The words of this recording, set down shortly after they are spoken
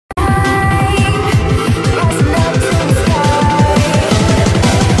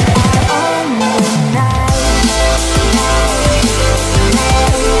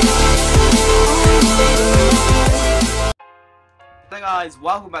guys,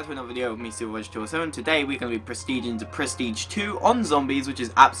 welcome back to another video of me, Silver27. Today we're going to be prestiging to Prestige 2 on zombies, which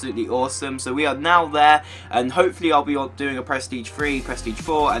is absolutely awesome. So we are now there, and hopefully I'll be doing a Prestige 3, Prestige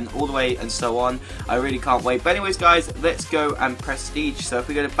 4, and all the way and so on. I really can't wait. But anyways guys, let's go and Prestige. So if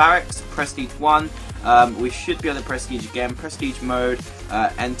we go to Barracks, Prestige 1, we should be on the Prestige again, Prestige mode,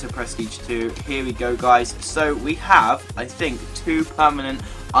 enter Prestige 2. Here we go guys. So we have, I think, 2 permanent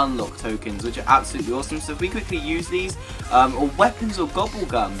unlock tokens, which are absolutely awesome. So if we quickly use these, or weapons or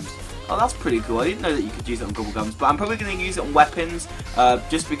gobblegums. Oh, that's pretty cool. I didn't know that you could use it on gobblegums, but I'm probably going to use it on weapons,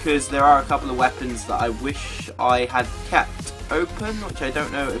 just because there are a couple of weapons that I wish I had kept open, which I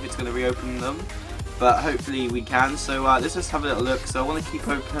don't know if it's going to reopen them, but hopefully we can. So let's just have a little look. So I want to keep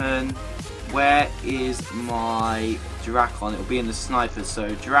open. Where is my Dracon? It'll be in the snipers. So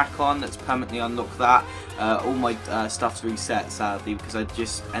Dracon, let's permanently unlock that. All my stuff's reset, sadly, because I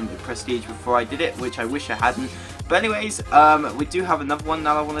just entered Prestige before I did it, which I wish I hadn't. But anyways, we do have another one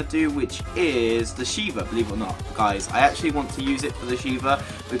that I want to do, which is the Shiva, believe it or not, guys. I actually want to use it for the Shiva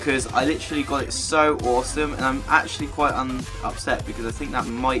because I literally got it so awesome, and I'm actually quite upset because I think that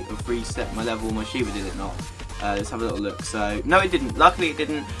might have reset my level on my Shiva, did it not? Let's have a little look. So, no it didn't. Luckily it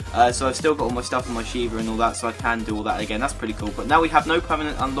didn't. So I've still got all my stuff on my Shiva and all that, so I can do all that again. That's pretty cool. But now we have no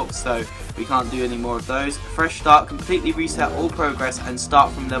permanent unlocks, so we can't do any more of those. Fresh start, completely reset all progress and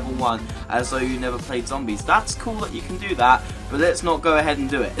start from level 1 as though you never played zombies. That's cool that you can do that, but let's not go ahead and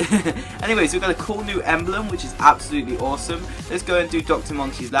do it. Anyways, we've got a cool new emblem, which is absolutely awesome. Let's go and do Dr.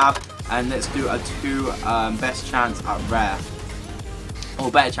 Monty's lab, and let's do a 2 best chance at rare. Or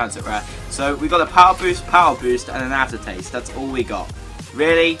better chance at rare. So we got a power boost, and an aftertaste. That's all we got.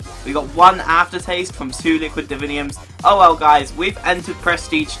 Really? We got 1 aftertaste from 2 liquid diviniums. Oh well guys, we've entered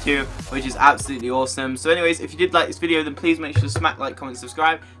Prestige 2, which is absolutely awesome. So anyways, if you did like this video, then please make sure to smack like, comment,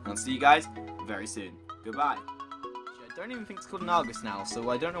 subscribe, and I'll see you guys very soon. Goodbye. I don't even think it's called an Argus now, so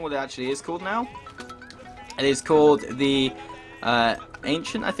I don't know what it actually is called now. It is called the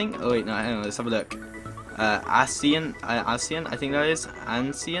Ancient, I think. Oh wait, no, hang on, let's have a look. Ascient, I think that is.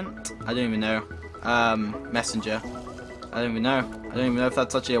 Ancient? I don't even know. Messenger. I don't even know. I don't even know if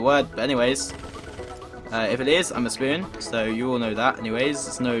that's actually a word, but anyways. If it is, I'm a spoon, so you all know that. Anyways,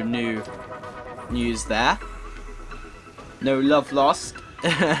 there's no new news there. No love lost.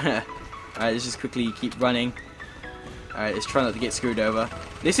 Alright, let's just quickly keep running. Alright, let's try not to get screwed over.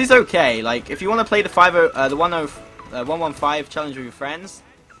 This is okay. Like, if you want to play the 115 challenge with your friends,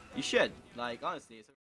 you should. Like, honestly, it's